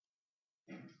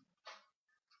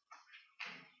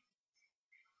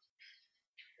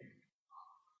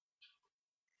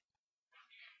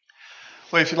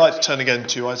Well, if you'd like to turn again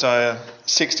to Isaiah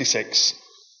 66,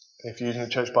 if you're using the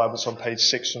Church Bible, it's on page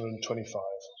 625.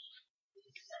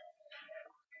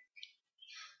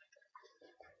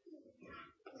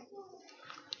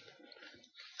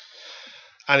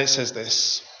 And it says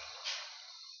this: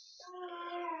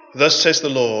 Thus says the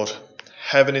Lord,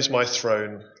 heaven is my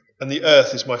throne, and the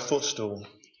earth is my footstool.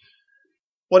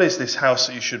 What is this house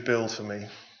that you should build for me?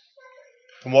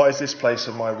 And what is this place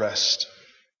of my rest?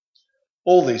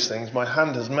 All these things my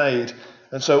hand has made,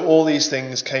 and so all these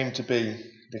things came to be,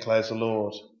 declares the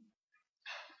Lord.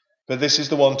 But this is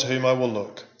the one to whom I will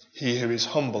look, he who is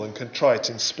humble and contrite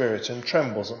in spirit and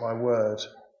trembles at my word.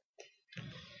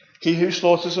 He who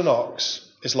slaughters an ox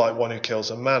is like one who kills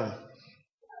a man.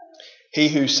 He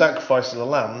who sacrifices a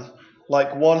lamb,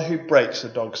 like one who breaks a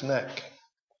dog's neck.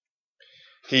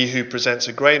 He who presents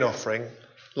a grain offering,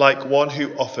 like one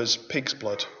who offers pig's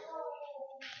blood.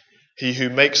 He who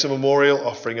makes a memorial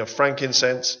offering of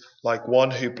frankincense, like one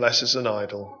who blesses an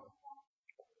idol.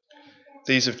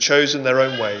 These have chosen their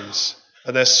own ways,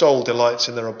 and their soul delights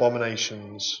in their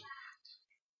abominations.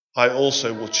 I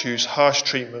also will choose harsh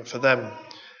treatment for them,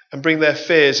 and bring their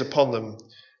fears upon them,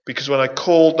 because when I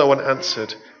called, no one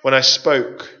answered. When I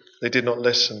spoke, they did not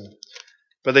listen.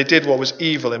 But they did what was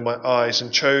evil in my eyes,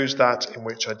 and chose that in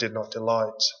which I did not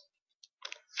delight.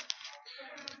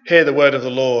 Hear the word of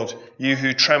the Lord, you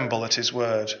who tremble at his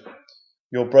word.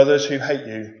 Your brothers who hate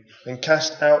you and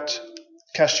cast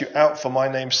you out for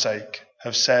my name's sake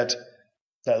have said,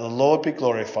 let the Lord be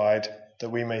glorified, that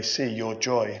we may see your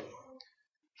joy.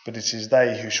 But it is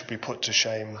they who shall be put to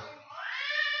shame.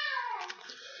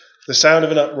 The sound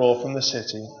of an uproar from the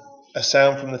city, a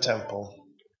sound from the temple,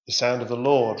 the sound of the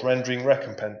Lord rendering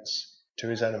recompense to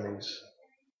his enemies.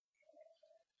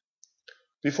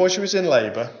 Before she was in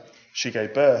labour, she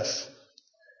gave birth.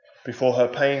 Before her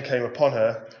pain came upon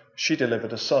her, she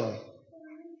delivered a son.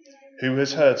 Who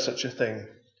has heard such a thing?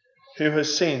 Who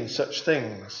has seen such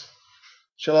things?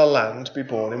 Shall a land be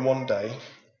born in one day?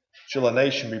 Shall a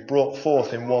nation be brought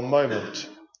forth in one moment?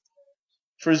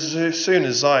 For as soon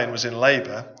as Zion was in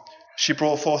labour, she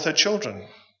brought forth her children.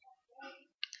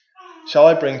 Shall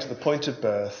I bring to the point of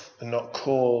birth and not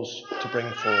cause to bring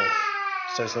forth,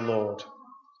 says the Lord?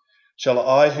 Shall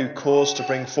I who cause to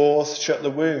bring forth shut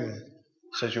the womb,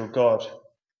 says your God?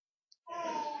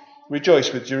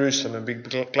 Rejoice with Jerusalem and be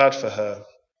glad for her,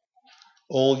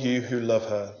 all you who love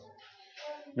her.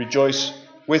 Rejoice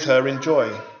with her in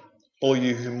joy, all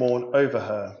you who mourn over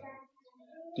her.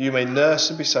 You may nurse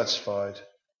and be satisfied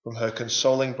from her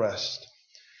consoling breast.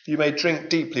 You may drink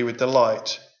deeply with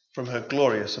delight from her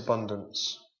glorious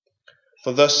abundance.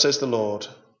 For thus says the Lord,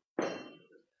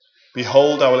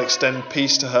 behold, I will extend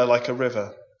peace to her like a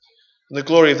river, and the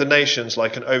glory of the nations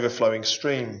like an overflowing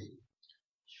stream.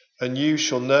 And you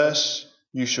shall nurse,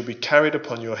 you shall be carried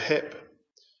upon your hip,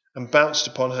 and bounced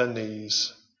upon her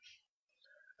knees.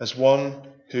 As one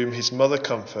whom his mother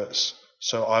comforts,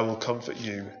 so I will comfort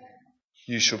you.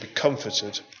 You shall be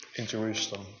comforted in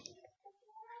Jerusalem.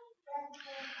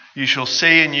 You shall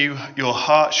see, and your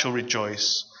heart shall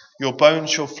rejoice. Your bones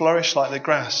shall flourish like the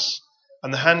grass,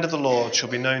 and the hand of the Lord shall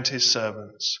be known to his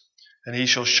servants, and he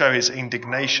shall show his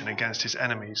indignation against his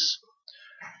enemies.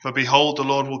 For behold, the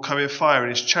Lord will come in fire in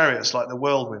his chariots like the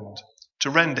whirlwind, to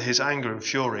render his anger and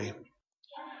fury,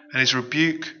 and his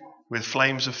rebuke with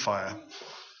flames of fire.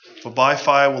 For by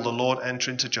fire will the Lord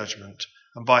enter into judgment,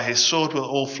 and by his sword will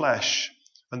all flesh,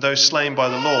 and those slain by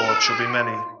the Lord shall be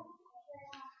many.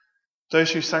 Those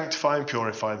who sanctify and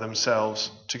purify themselves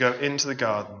to go into the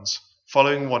gardens,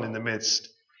 following one in the midst,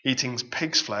 eating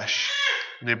pig's flesh,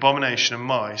 and the abomination of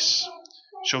mice,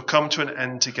 shall come to an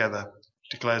end together,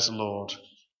 declares the Lord.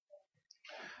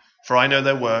 For I know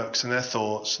their works and their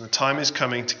thoughts, and the time is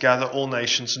coming to gather all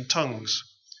nations and tongues,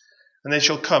 and they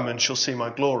shall come and shall see my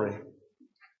glory.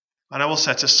 And I will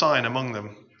set a sign among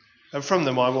them, and from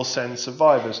them I will send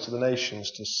survivors to the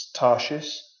nations, to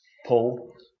Tarshish,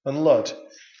 Pul, and Lud,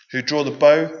 who draw the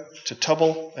bow, to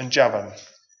Tubal and Javan,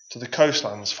 to the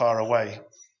coastlands far away,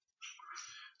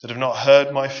 that have not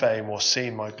heard my fame or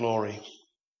seen my glory.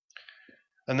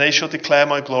 And they shall declare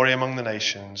my glory among the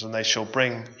nations, and they shall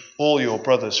bring all your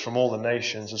brothers from all the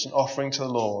nations as an offering to the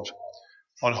Lord,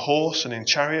 on horse and in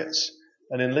chariots,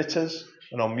 and in litters,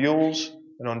 and on mules,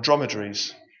 and on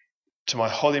dromedaries, to my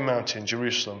holy mountain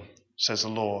Jerusalem, says the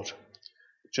Lord.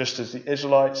 Just as the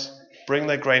Israelites bring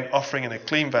their grain offering in a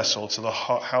clean vessel to the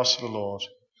house of the Lord.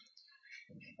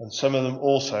 And some of them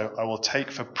also I will take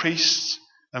for priests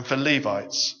and for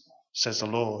Levites, says the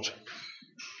Lord.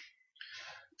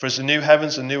 For as the new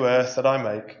heavens and new earth that I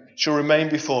make shall remain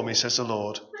before me, says the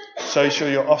Lord, so shall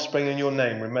your offspring and your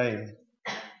name remain.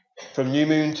 From new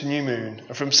moon to new moon,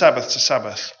 and from Sabbath to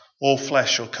Sabbath, all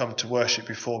flesh shall come to worship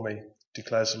before me,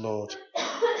 declares the Lord.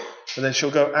 And then shall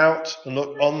go out and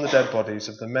look on the dead bodies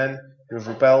of the men who have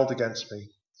rebelled against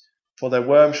me. For their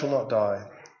worm shall not die,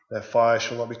 their fire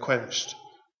shall not be quenched,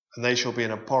 and they shall be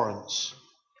an abhorrence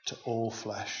to all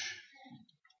flesh.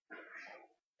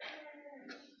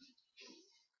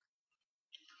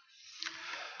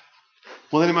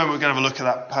 Well, in a moment we're going to have a look at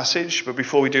that passage, but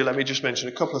before we do, let me just mention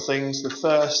a couple of things. The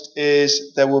first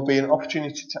is there will be an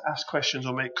opportunity to ask questions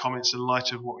or make comments in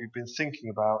light of what we've been thinking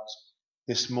about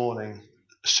this morning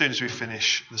as soon as we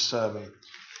finish the sermon.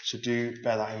 So do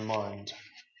bear that in mind.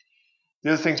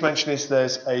 The other thing to mention is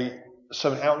there's a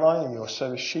sermon outline in your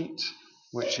service sheet,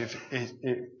 which if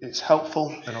it's helpful,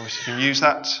 then obviously you can use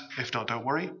that. If not, don't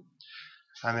worry.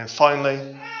 And then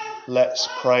finally, let's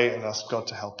pray and ask God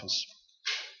to help us.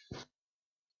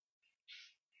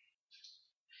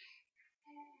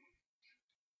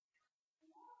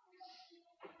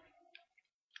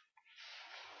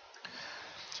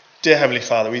 Dear Heavenly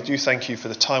Father, we do thank you for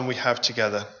the time we have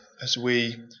together as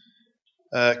we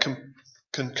can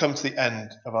come to the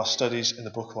end of our studies in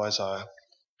the book of Isaiah.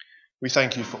 We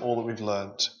thank you for all that we've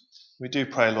learnt. We do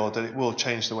pray, Lord, that it will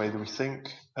change the way that we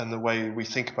think and the way we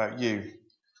think about you.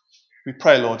 We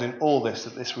pray, Lord, in all this,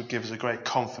 that this would give us a great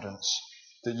confidence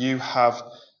that you have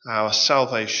our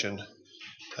salvation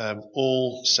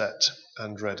all set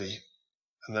and ready,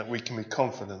 and that we can be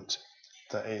confident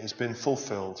that it has been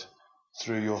fulfilled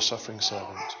through your suffering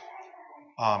servant.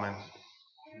 Amen.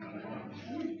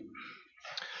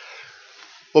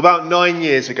 Well, about 9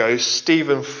 years ago,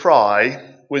 Stephen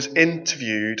Fry was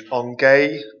interviewed on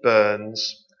Gay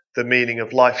Byrne's The Meaning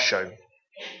of Life show.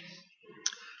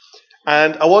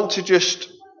 And I want to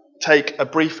just take a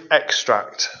brief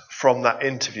extract from that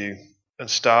interview and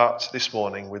start this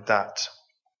morning with that.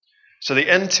 So the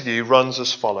interview runs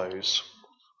as follows.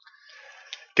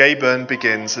 Gay Byrne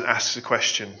begins and asks a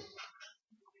question.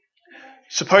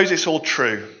 Suppose it's all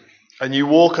true, and you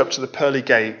walk up to the pearly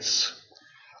gates,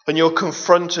 and you're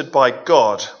confronted by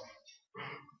God.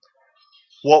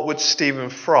 What would Stephen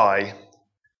Fry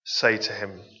say to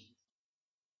him?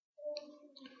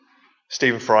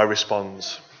 Stephen Fry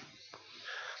responds,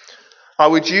 I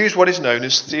would use what is known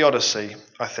as theodicy,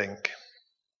 I think.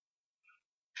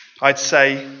 I'd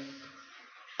say,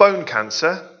 bone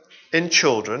cancer in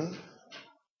children,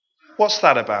 what's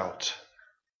that about?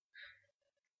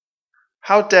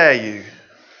 How dare you?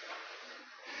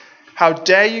 How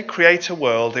dare you create a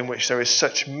world in which there is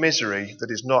such misery that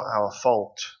is not our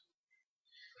fault?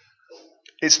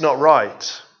 It's not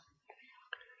right.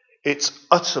 It's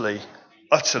utterly,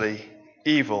 utterly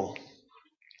evil.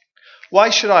 Why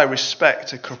should I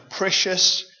respect a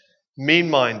capricious,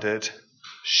 mean-minded,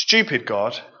 stupid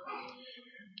God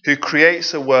who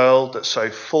creates a world that's so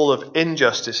full of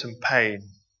injustice and pain?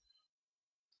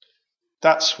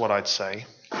 That's what I'd say.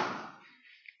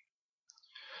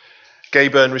 Gay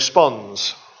Byrne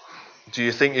responds, do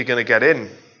you think you're going to get in?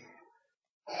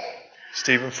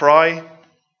 Stephen Fry,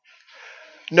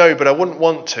 no, but I wouldn't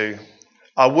want to.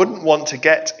 I wouldn't want to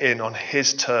get in on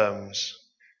his terms.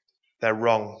 They're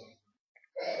wrong.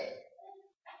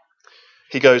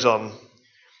 He goes on,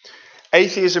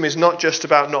 atheism is not just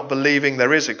about not believing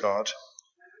there is a God,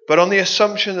 but on the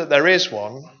assumption that there is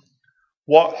one,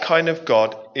 what kind of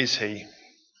God is he?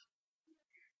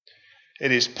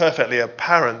 It is perfectly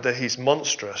apparent that he's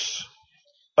monstrous,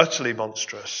 utterly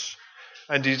monstrous,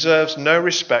 and deserves no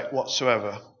respect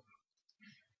whatsoever.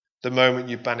 The moment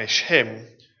you banish him,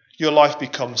 your life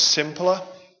becomes simpler,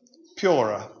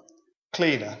 purer,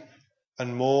 cleaner,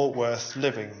 and more worth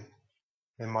living,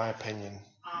 in my opinion.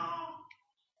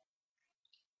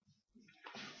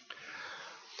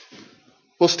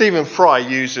 Well, Stephen Fry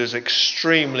uses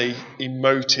extremely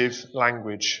emotive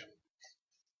language.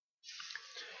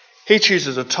 He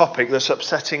chooses a topic that's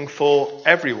upsetting for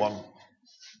everyone,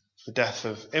 the death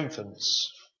of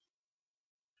infants.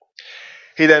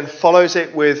 He then follows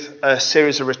it with a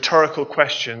series of rhetorical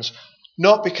questions,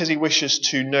 not because he wishes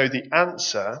to know the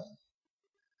answer,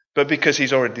 but because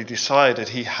he's already decided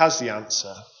he has the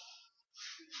answer.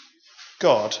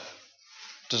 God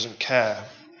doesn't care.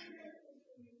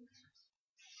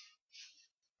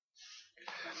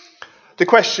 The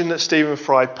question that Stephen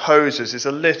Fry poses is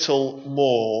a little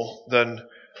more than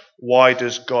why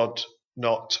does God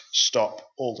not stop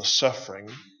all the suffering?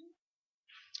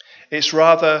 It's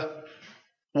rather,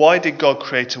 why did God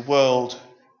create a world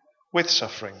with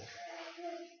suffering?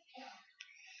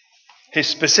 His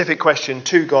specific question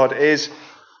to God is,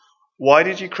 why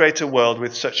did you create a world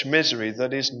with such misery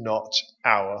that is not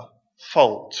our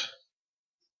fault?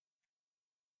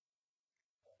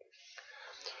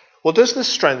 Well, does the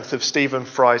strength of Stephen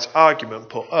Fry's argument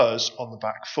put us on the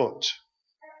back foot?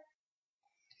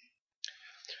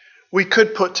 We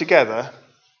could put together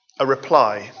a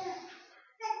reply.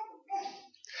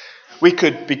 We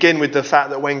could begin with the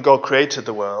fact that when God created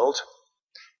the world,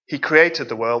 he created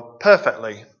the world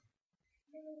perfectly.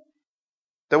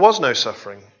 There was no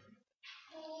suffering.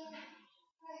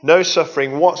 No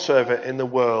suffering whatsoever in the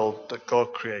world that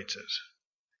God created.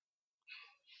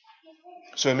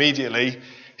 So immediately,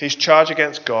 his charge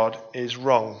against God is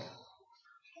wrong.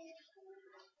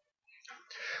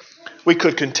 We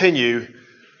could continue.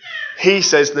 He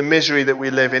says the misery that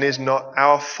we live in is not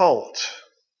our fault.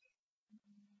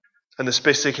 And the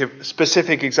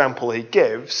specific example he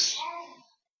gives,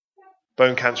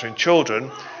 bone cancer in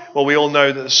children, well, we all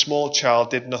know that the small child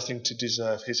did nothing to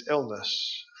deserve his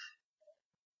illness.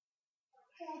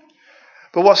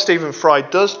 But what Stephen Fry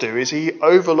does do is he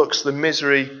overlooks the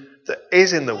misery that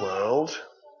is in the world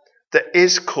that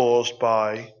is caused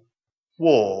by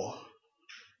war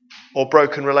or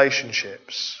broken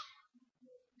relationships.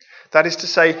 That is to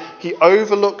say, he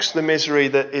overlooks the misery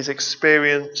that is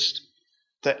experienced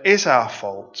that is our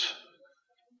fault.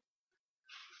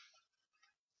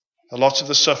 A lot of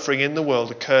the suffering in the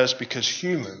world occurs because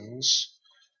humans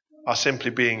are simply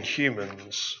being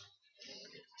humans.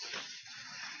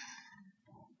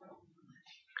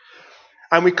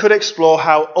 And we could explore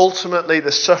how ultimately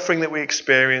the suffering that we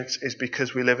experience is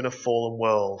because we live in a fallen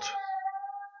world.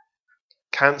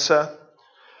 Cancer,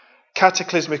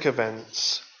 cataclysmic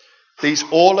events, these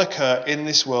all occur in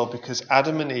this world because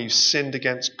Adam and Eve sinned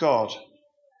against God.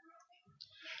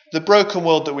 The broken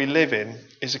world that we live in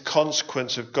is a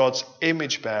consequence of God's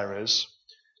image bearers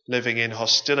living in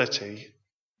hostility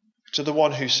to the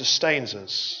one who sustains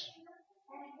us.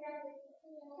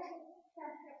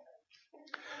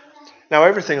 Now,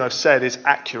 everything I've said is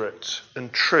accurate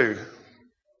and true.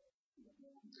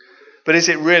 But is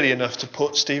it really enough to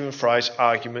put Stephen Fry's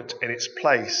argument in its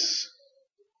place?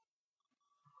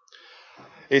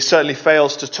 It certainly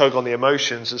fails to tug on the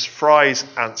emotions as Fry's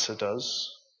answer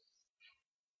does.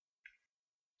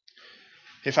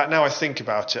 In fact, now I think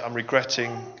about it, I'm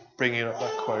regretting bringing up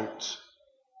that quote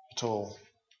at all.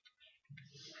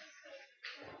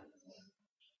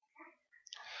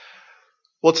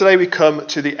 Well, today we come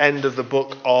to the end of the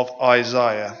book of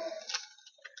Isaiah.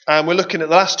 And we're looking at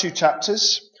the last two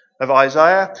chapters of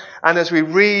Isaiah. And as we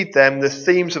read them, the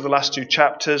themes of the last two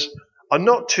chapters are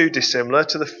not too dissimilar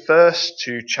to the first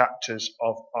two chapters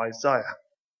of Isaiah.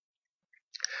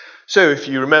 So if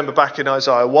you remember back in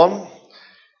Isaiah 1,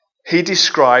 he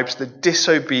describes the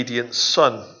disobedient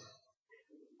son.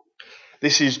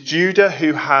 This is Judah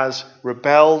who has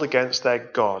rebelled against their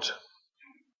God.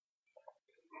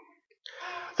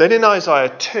 Then in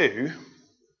Isaiah 2,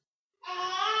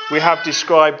 we have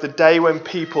described the day when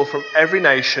people from every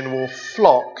nation will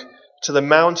flock to the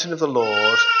mountain of the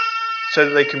Lord so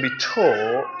that they can be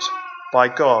taught by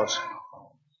God.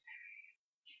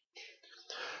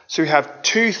 So we have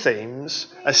two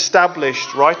themes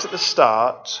established right at the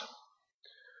start: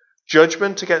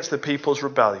 judgment against the people's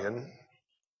rebellion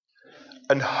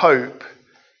and hope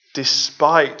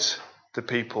despite the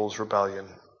people's rebellion.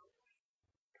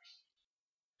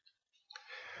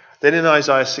 Then in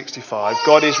Isaiah 65,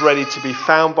 God is ready to be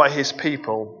found by his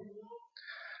people,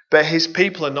 but his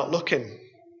people are not looking.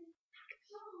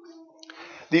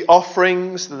 The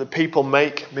offerings that the people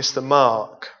make miss the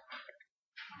mark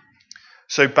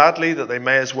so badly that they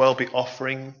may as well be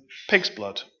offering pig's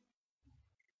blood.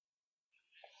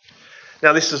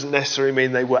 Now, this doesn't necessarily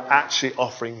mean they were actually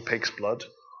offering pig's blood.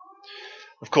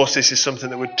 Of course, this is something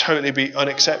that would totally be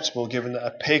unacceptable given that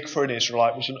a pig for an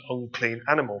Israelite was an unclean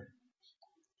animal.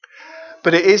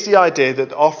 But it is the idea that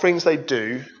the offerings they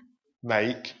do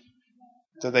make,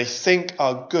 that they think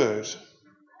are good,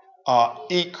 are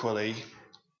equally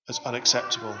as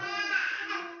unacceptable.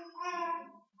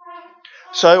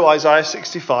 So Isaiah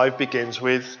 65 begins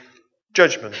with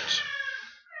judgment.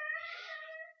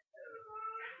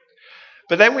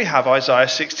 But then we have Isaiah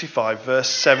 65 verse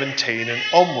 17 and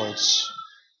onwards.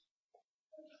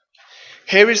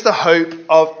 Here is the hope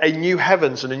of a new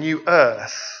heavens and a new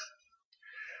earth,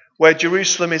 where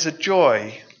Jerusalem is a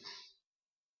joy.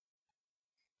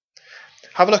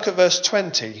 Have a look at verse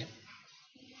 20.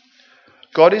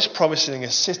 God is promising a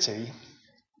city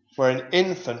where an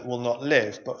infant will not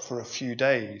live but for a few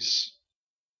days.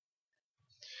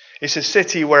 It's a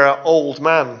city where an old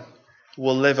man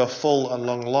will live a full and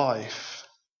long life.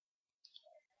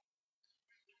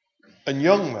 And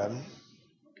young men,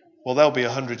 well, they'll be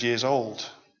 100 years old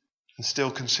and still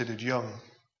considered young.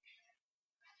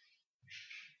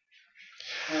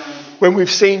 When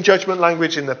we've seen judgment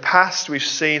language in the past, we've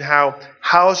seen how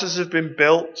houses have been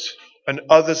built and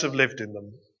others have lived in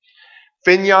them.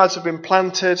 Vineyards have been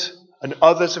planted and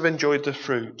others have enjoyed the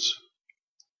fruit.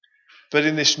 But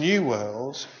in this new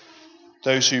world,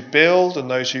 those who build and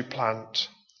those who plant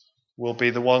will be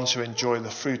the ones who enjoy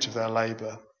the fruit of their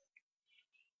labour.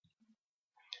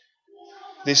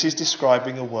 This is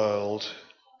describing a world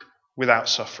without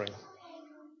suffering.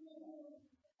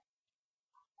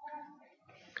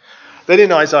 Then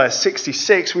in Isaiah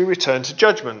 66 we return to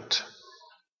judgment.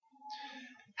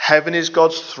 Heaven is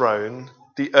God's throne,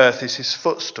 the earth is his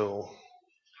footstool.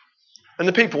 And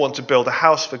the people want to build a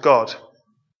house for God.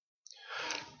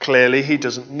 Clearly he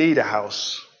doesn't need a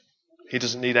house. He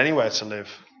doesn't need anywhere to live.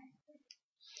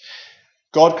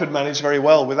 God could manage very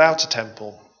well without a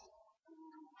temple.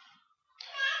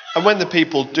 And when the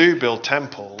people do build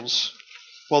temples,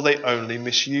 well, they only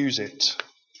misuse it.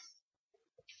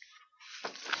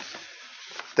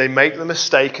 They make the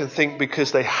mistake and think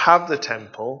because they have the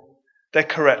temple, they're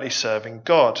correctly serving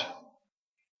God.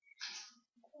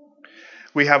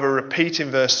 We have a repeat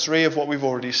in verse 3 of what we've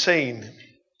already seen.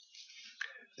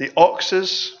 The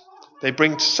oxes they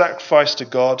bring to sacrifice to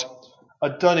God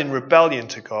are done in rebellion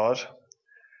to God,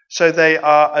 so they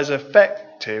are as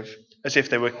effective as if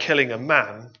they were killing a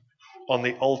man on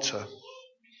the altar.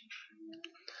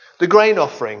 The grain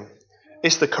offering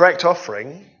is the correct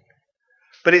offering,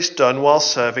 but it's done while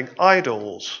serving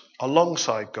idols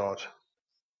alongside God.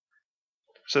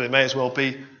 So they may as well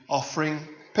be offering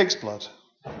pig's blood.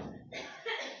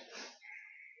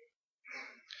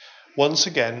 Once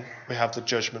again, we have the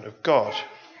judgment of God.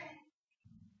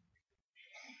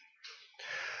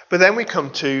 But then we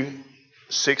come to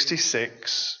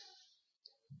 66,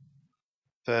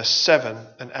 verse 7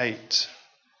 and 8.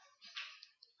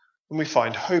 And we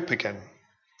find hope again.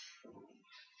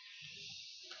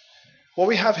 What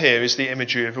we have here is the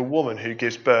imagery of a woman who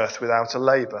gives birth without a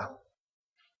labour.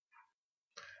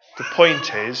 The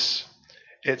point is,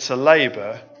 it's a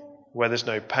labour where there's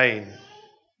no pain.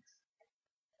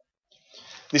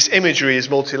 This imagery is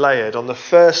multi-layered. On the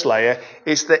first layer,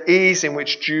 it's the ease in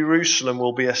which Jerusalem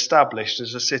will be established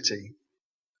as a city.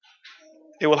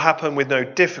 It will happen with no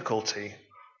difficulty.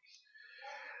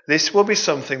 This will be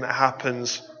something that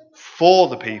happens for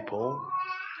the people,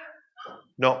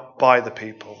 not by the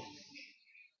people.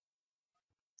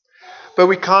 But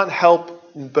we can't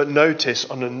help but notice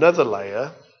on another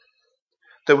layer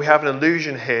that we have an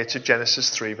allusion here to Genesis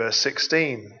 3 verse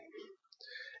 16.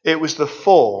 It was the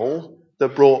fall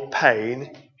that brought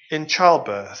pain in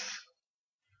childbirth.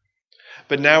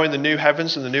 But now in the new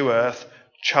heavens and the new earth,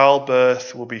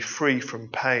 childbirth will be free from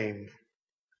pain.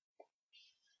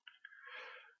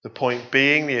 The point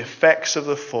being, the effects of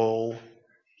the fall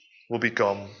will be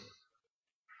gone.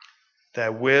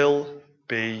 There will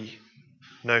be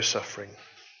no suffering.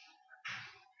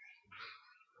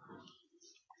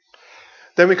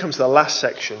 Then we come to the last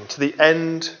section, to the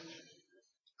end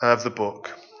of the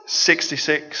book,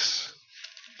 66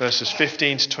 verses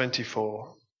 15 to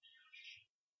 24.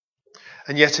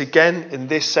 And yet again, in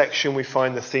this section, we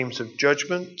find the themes of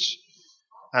judgment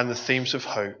and the themes of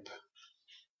hope.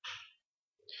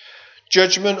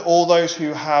 Judgment, all those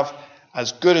who have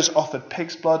as good as offered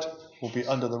pig's blood will be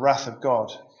under the wrath of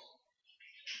God.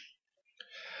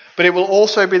 But it will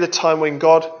also be the time when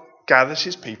God gathers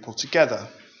his people together.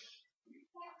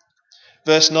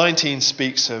 Verse 19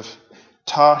 speaks of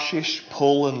Tarshish,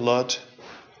 Pul and Lud,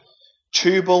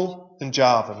 Tubal and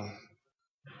Javan.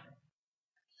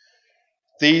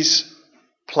 These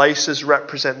places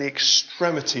represent the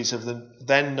extremities of the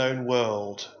then known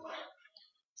world,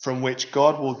 from which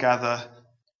God will gather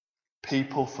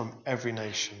people from every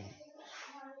nation.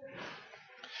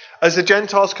 As the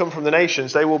Gentiles come from the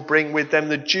nations, they will bring with them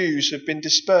the Jews who have been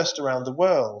dispersed around the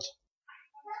world.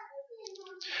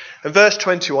 And verse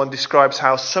 21 describes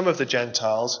how some of the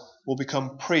Gentiles will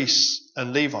become priests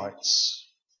and Levites.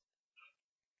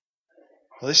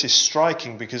 Well, this is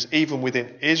striking because even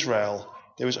within Israel,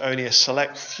 there was only a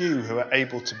select few who were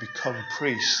able to become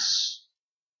priests.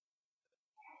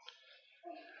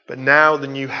 But now the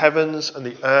new heavens and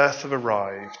the earth have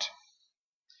arrived.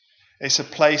 It's a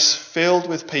place filled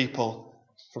with people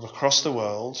from across the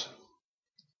world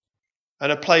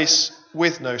and a place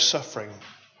with no suffering.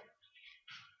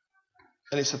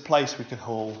 And it's a place we can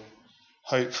all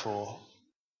hope for.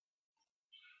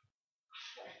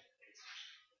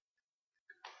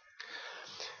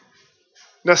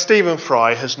 Now, Stephen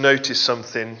Fry has noticed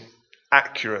something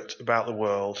accurate about the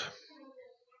world.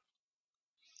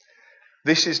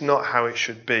 This is not how it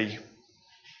should be.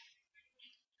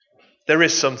 There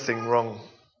is something wrong.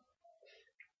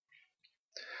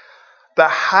 But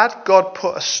had God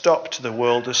put a stop to the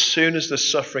world as soon as the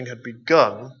suffering had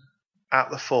begun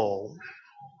at the fall,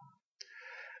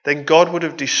 then God would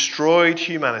have destroyed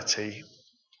humanity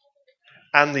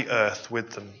and the earth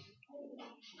with them.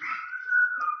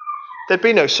 There'd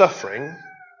be no suffering,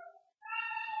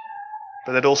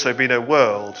 but there'd also be no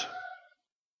world.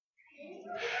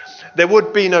 There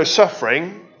would be no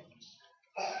suffering,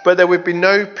 but there would be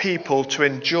no people to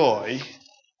enjoy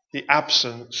the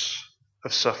absence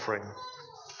of suffering.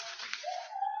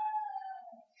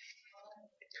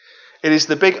 It is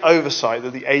the big oversight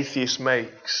that the atheist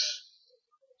makes.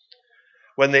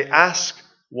 When they ask,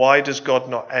 why does God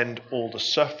not end all the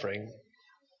suffering?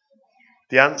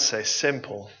 The answer is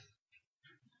simple.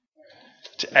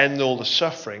 To end all the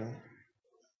suffering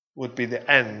would be the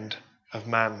end of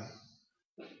man.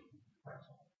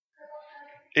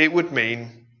 It would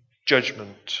mean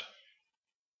judgment.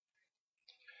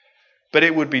 But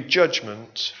it would be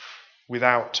judgment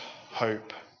without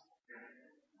hope.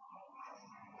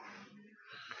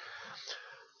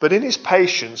 But in his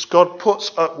patience, God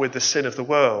puts up with the sin of the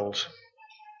world.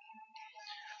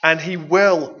 And he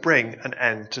will bring an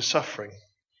end to suffering.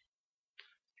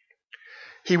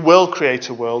 He will create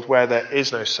a world where there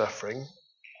is no suffering.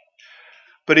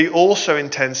 But he also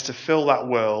intends to fill that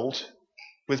world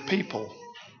with people.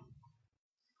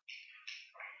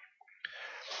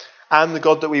 And the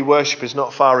God that we worship is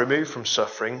not far removed from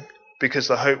suffering, because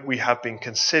the hope we have been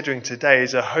considering today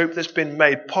is a hope that's been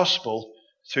made possible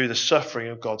through the suffering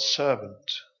of God's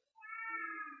servant.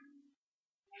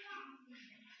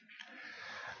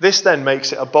 This then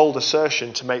makes it a bold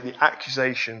assertion to make the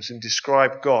accusations and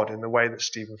describe God in the way that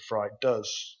Stephen Fry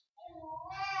does.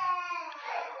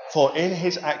 For in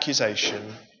his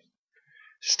accusation,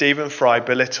 Stephen Fry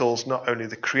belittles not only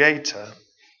the Creator,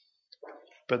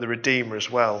 but the Redeemer as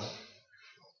well.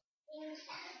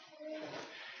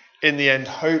 In the end,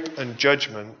 hope and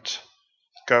judgment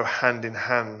go hand in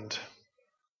hand.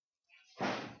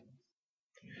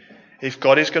 If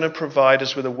God is going to provide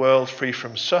us with a world free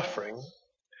from suffering,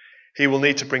 he will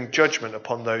need to bring judgment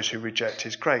upon those who reject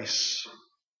his grace.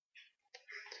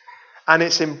 And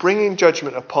it's in bringing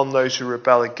judgment upon those who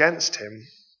rebel against him,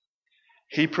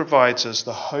 he provides us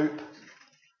the hope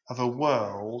of a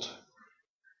world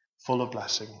full of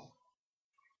blessing.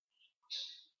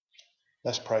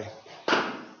 Let's pray.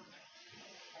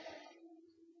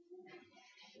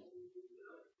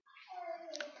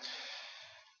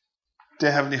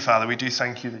 Dear Heavenly Father, we do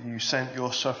thank you that you sent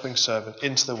your suffering servant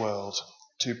into the world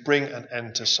to bring an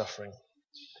end to suffering.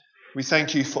 We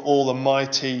thank you for all the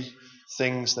mighty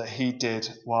things that he did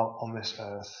while on this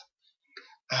earth.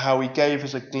 How he gave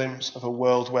us a glimpse of a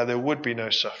world where there would be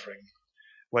no suffering.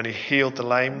 When he healed the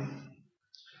lame,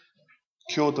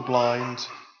 cured the blind,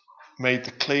 made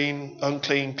the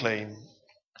unclean clean,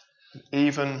 and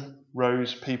even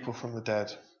rose people from the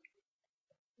dead.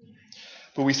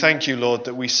 But we thank you, Lord,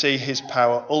 that we see his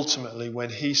power ultimately when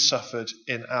he suffered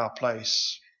in our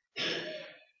place.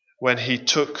 When he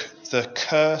took the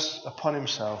curse upon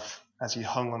himself as he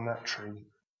hung on that tree.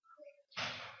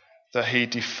 That he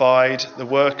defied the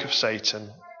work of Satan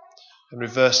and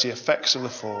reversed the effects of the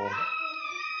fall.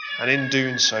 And in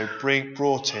doing so,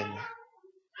 brought in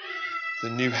the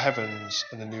new heavens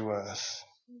and the new earth.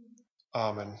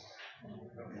 Amen.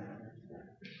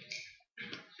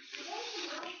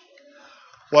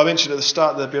 Well, I mentioned at the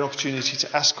start there'd be an opportunity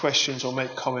to ask questions or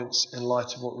make comments in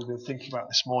light of what we've been thinking about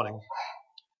this morning.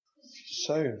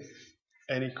 So,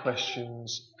 any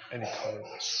questions, any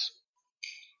comments?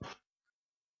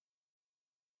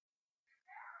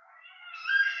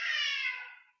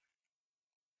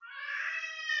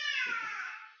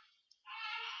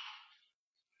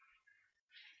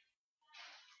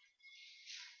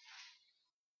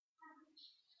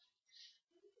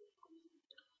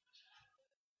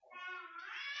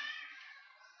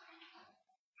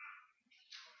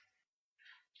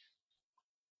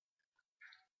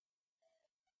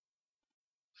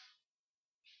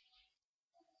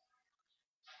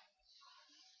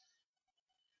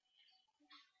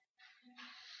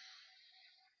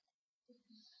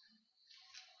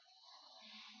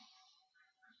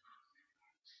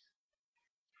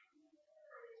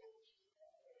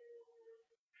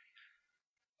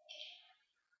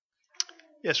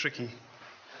 Yes, Ricky.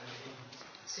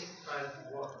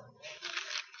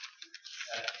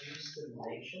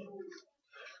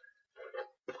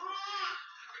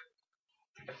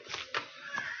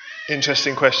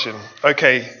 Interesting question.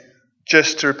 Okay,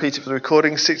 just to repeat it for the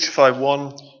recording,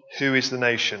 65:1, who is the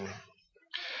nation?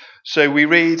 So we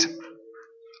read,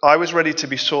 I was ready to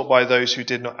be sought by those who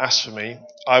did not ask for me.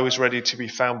 I was ready to be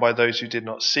found by those who did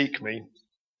not seek me.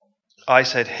 I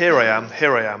said, here I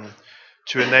am,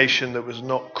 to a nation that was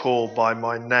not called by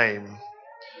my name.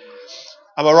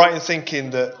 Am I right in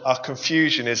thinking that our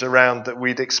confusion is around that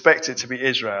we'd expect it to be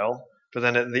Israel, but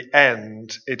then at the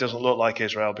end, it doesn't look like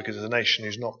Israel because it's a nation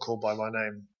who's not called by my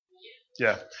name?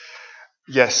 Yeah.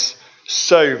 Yes.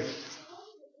 So,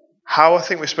 how I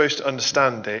think we're supposed to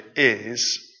understand it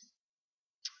is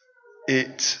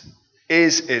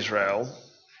Israel.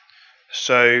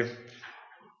 So,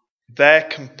 they're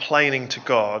complaining to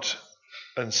God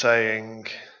and saying,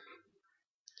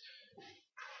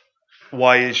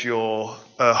 why is your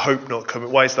hope not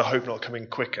coming? Why is the hope not coming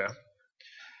quicker?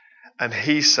 And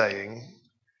he's saying,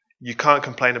 you can't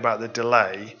complain about the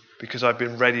delay because I've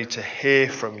been ready to hear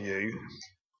from you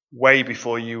way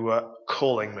before you were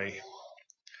calling me.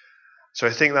 So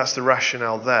I think that's the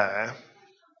rationale there.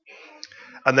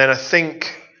 And then I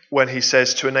think when he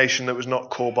says to a nation that was not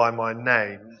called by my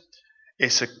name,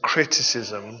 it's a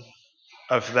criticism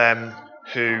of them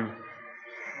who,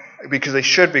 because they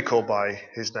should be called by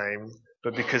his name,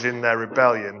 but because in their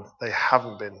rebellion they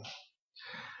haven't been.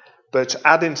 But to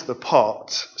add into the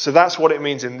pot, so that's what it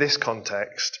means in this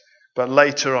context, but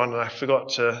later on, and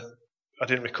I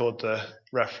didn't record the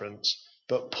reference,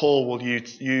 but Paul will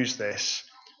use this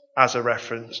as a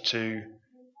reference to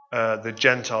the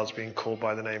Gentiles being called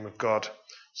by the name of God.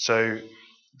 So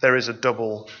there is a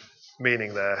double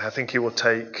meaning there. I think he will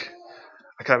take,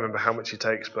 I can't remember how much he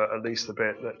takes, but at least the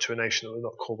bit that to a nation that was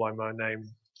not called by my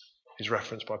name is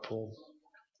referenced by Paul,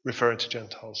 referring to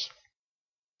Gentiles.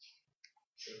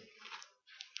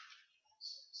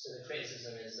 So the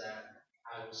criticism is that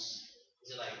I was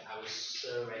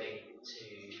so ready to,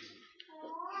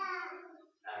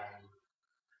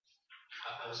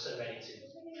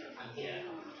 I'm here,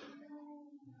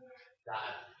 that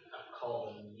I've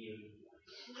called on you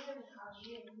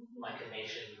like a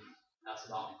nation that's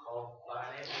not called by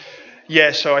a name?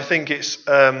 Yeah, so I think it's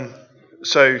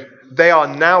so they are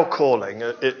now calling.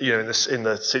 In the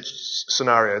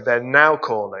scenario, they're now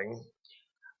calling,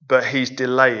 but he's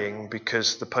delaying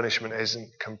because the punishment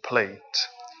isn't complete.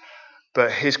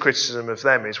 But his criticism of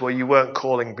them is, well, you weren't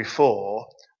calling before,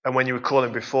 and when you were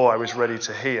calling before, I was ready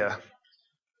to hear.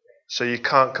 So you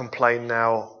can't complain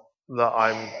now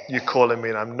that you're calling me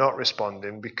and I'm not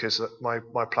responding because my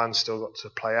plan's still got to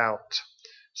play out.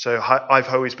 So I've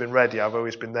always been ready, I've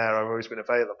always been there, I've always been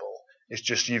available. It's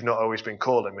just you've not always been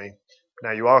calling me.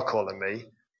 Now you are calling me.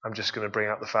 I'm just going to bring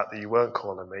out the fact that you weren't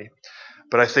calling me.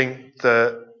 But I think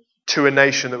that to a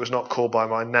nation that was not called by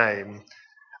my name,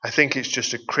 I think it's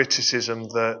just a criticism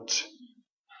that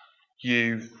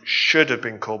you should have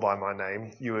been called by my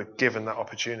name. You were given that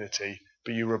opportunity,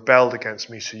 but you rebelled against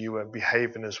me, so you weren't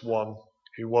behaving as one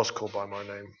who was called by my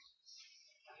name.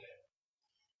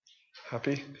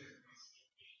 Happy?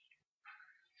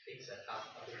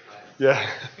 Yeah.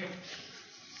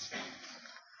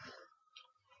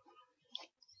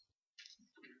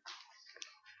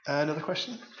 Another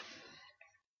question?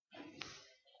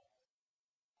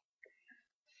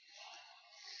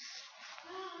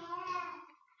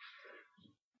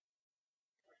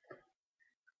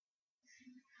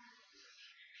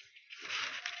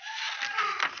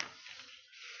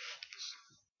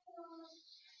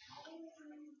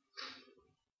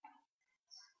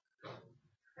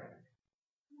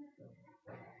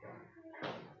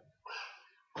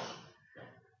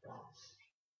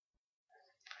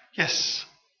 Yes.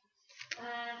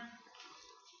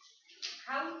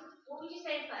 What would you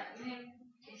say is like,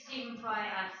 if Stephen Fry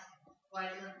asked, why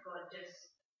doesn't God just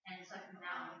end sucking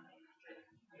down?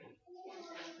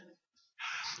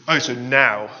 Oh, so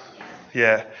now.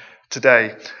 Yeah,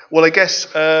 today. Well, I guess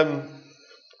I'd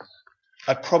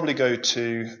probably go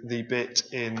to the bit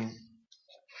in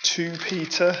 2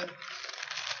 Peter.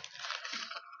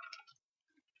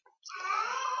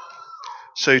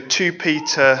 So 2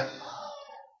 Peter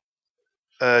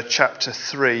chapter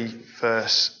 3,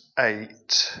 verse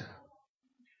 8.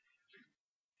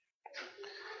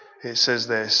 It says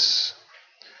this: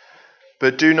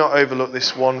 "But do not overlook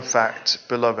this one fact,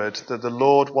 beloved, that the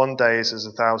Lord one day is as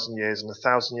 1,000 years, and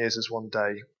 1,000 years as one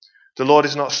day. The Lord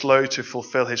is not slow to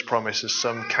fulfill his promise, as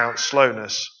some count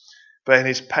slowness, but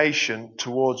he is patient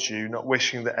towards you, not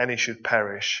wishing that any should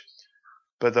perish,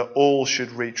 but that all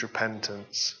should reach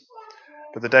repentance.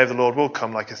 But the day of the Lord will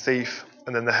come like a thief,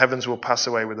 and then the heavens will pass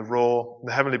away with a roar, and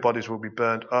the heavenly bodies will be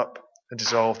burned up and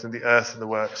dissolved, and the earth and the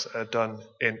works that are done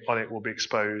on it will be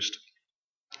exposed."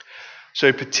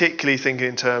 So particularly thinking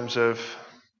in terms of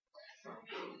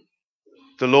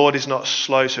the Lord is not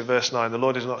slow, so verse 9, the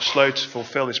Lord is not slow to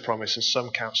fulfill his promise, as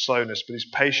some count slowness, but is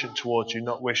patient towards you,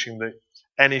 not wishing that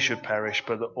any should perish,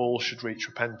 but that all should reach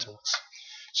repentance.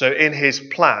 So in his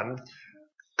plan,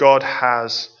 God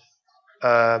has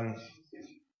a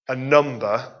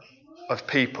number of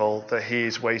people that he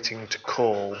is waiting to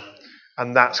call,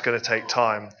 and that's going to take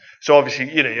time. So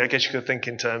obviously, I guess you could think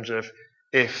in terms of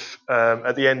if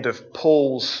at the end of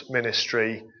Paul's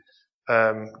ministry,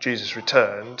 Jesus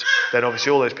returned, then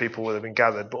obviously all those people would have been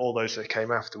gathered, but all those that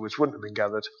came afterwards wouldn't have been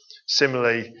gathered.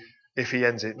 Similarly, if he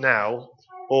ends it now,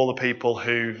 all the people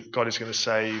who God is going to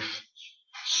save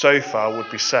so far would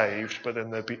be saved, but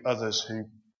then there'd be others who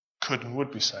could and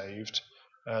would be saved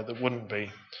that wouldn't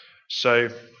be. So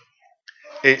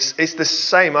it's the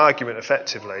same argument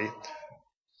effectively.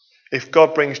 If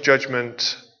God brings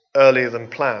judgment earlier than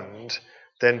planned,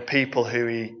 then people who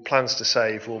he plans to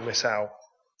save will miss out.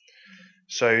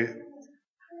 So,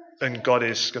 and God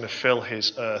is going to fill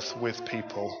his earth with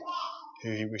people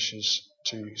who he wishes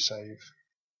to save.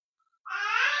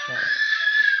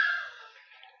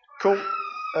 Cool.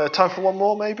 Time for one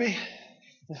more, maybe,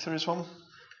 if there is one.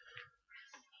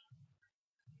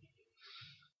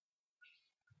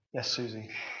 Yes, Susie. Kind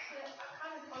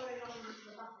of following on the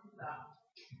back of that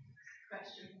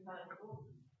question from Michael,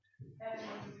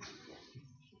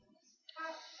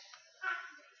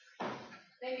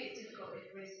 maybe it's difficult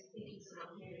if we're speaking to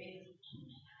someone who is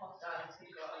hostile to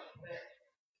God, but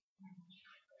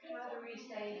how do we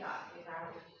say that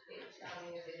without it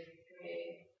sounding as if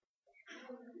we're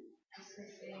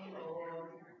dismissing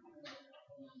or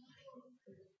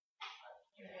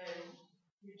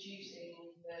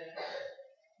reducing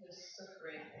the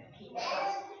suffering and keeping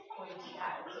us pointed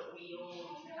out that we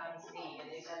all can see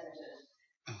and is evident?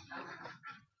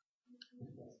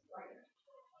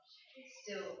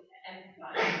 Still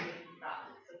empathise with that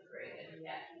suffering and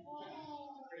yet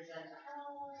present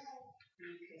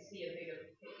you can see a bigger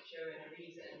picture and a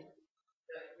reason,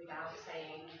 but without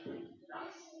saying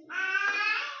that's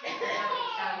without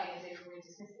it sounding as if we're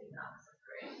dismissing that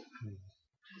suffering,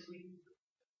 because we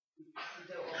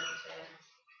don't want to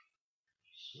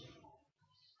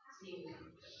seem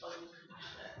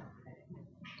uncompassionate.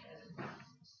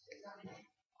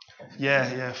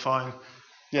 Yeah, fine.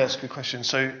 Yeah, that's a good question.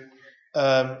 So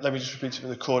let me just repeat it for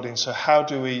the recording. So how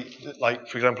do we, like,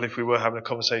 for example, if we were having a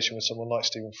conversation with someone like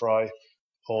Stephen Fry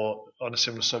or on a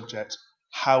similar subject,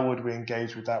 how would we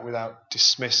engage with that without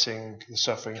dismissing the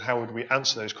suffering? How would we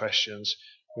answer those questions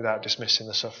without dismissing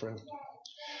the suffering?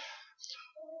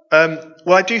 Well,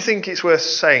 I do think it's worth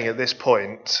saying at this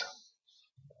point,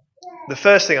 the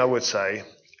first thing I would say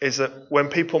is that when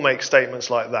people make statements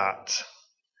like that,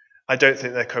 I don't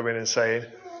think they're coming and saying,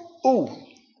 "Oh,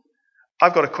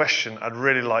 I've got a question I'd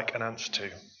really like an answer to."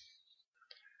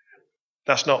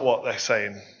 That's not what they're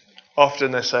saying.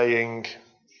 Often they're saying,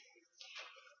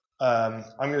 I'm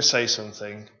going to say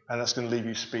something and that's going to leave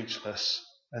you speechless,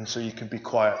 and so you can be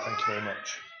quiet, thank you very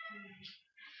much.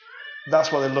 That's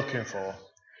what they're looking for.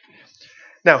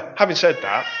 Now, having said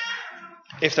that,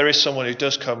 if there is someone who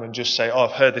does come and just say, "Oh,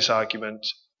 I've heard this argument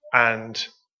and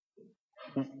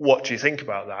what do you think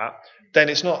about that?" then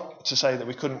it's not to say that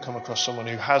we couldn't come across someone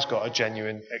who has got a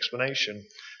genuine explanation,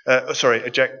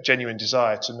 genuine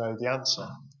desire to know the answer.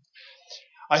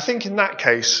 I think in that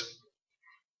case,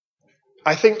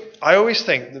 I always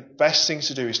think the best thing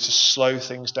to do is to slow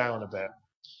things down a bit.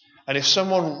 And if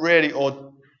someone really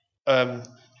or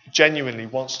genuinely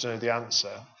wants to know the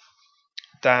answer,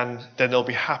 then they'll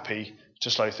be happy to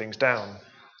slow things down.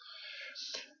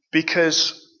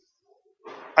 Because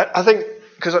I think,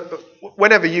 because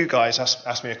whenever you guys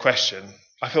ask me a question,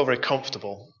 I feel very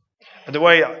comfortable. And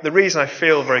the reason I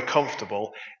feel very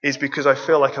comfortable is because I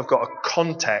feel like I've got a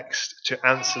context to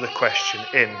answer the question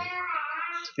in.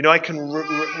 I can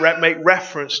make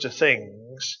reference to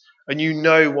things, and you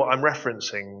know what I'm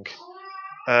referencing.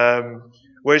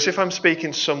 Whereas if I'm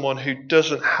speaking to someone who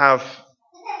doesn't have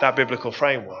that biblical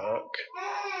framework,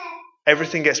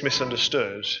 everything gets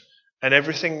misunderstood, and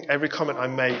every comment I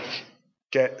make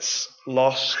gets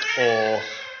lost or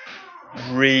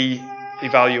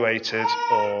re-evaluated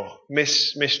or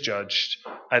misjudged,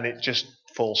 and it just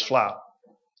falls flat.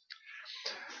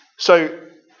 So,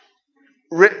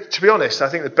 to be honest, I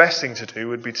think the best thing to do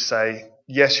would be to say,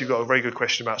 yes, you've got a very good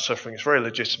question about suffering, it's very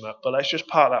legitimate, but let's just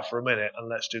park that for a minute and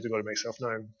let's do the God who makes self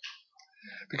known.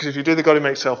 Because if you do the God who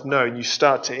makes self known, you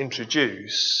start to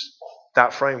introduce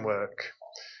that framework.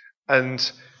 And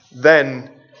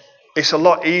then it's a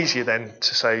lot easier then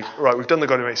to say, right, we've done the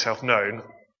God who makes self known,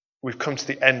 we've come to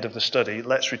the end of the study,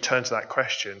 let's return to that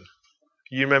question.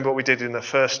 You remember what we did in the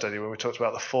first study when we talked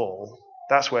about the fall?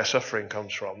 That's where suffering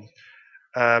comes from.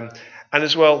 And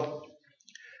as well,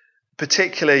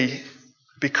 particularly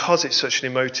because it's such an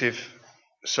emotive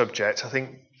subject, I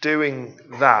think doing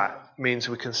that means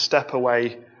we can step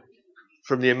away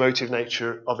from the emotive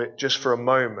nature of it just for a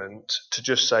moment to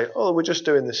just say, oh, we're just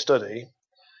doing this study.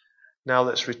 Now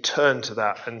let's return to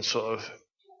that and sort of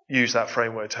use that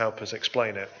framework to help us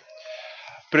explain it.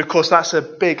 But of course, that's a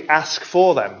big ask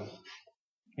for them.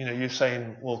 You know, you're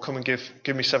saying, well, come and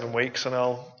give me 7 weeks and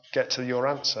I'll get to your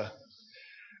answer.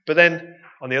 But then,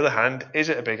 on the other hand, is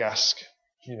it a big ask?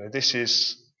 You know, this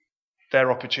is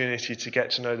their opportunity to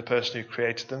get to know the person who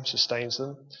created them, sustains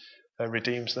them,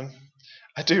 redeems them.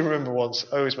 I do remember once,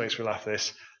 always makes me laugh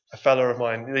this, a fellow of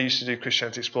mine, they used to do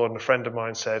Christianity Explored, and a friend of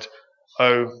mine said,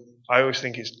 oh, I always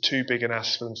think it's too big an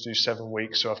ask for them to do 7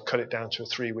 weeks, so I've cut it down to a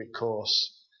 3-week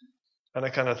course. And I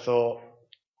kind of thought,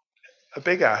 a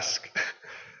big ask?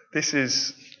 This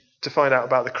is to find out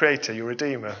about the Creator, your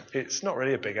Redeemer. It's not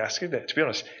really a big ask, is it? To be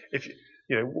honest, if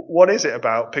you know, what is it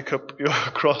about pick up your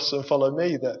cross and follow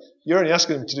me that you're only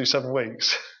asking them to do 7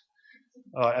 weeks?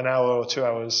 An hour or 2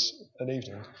 hours an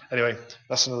evening. Anyway,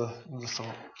 that's another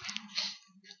thought.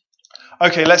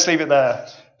 Okay, let's leave it there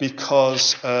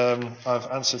because I've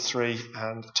answered 3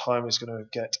 and time is going to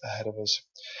get ahead of us.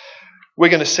 We're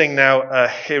going to sing now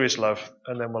Here Is Love,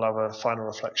 and then we'll have a final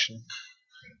reflection.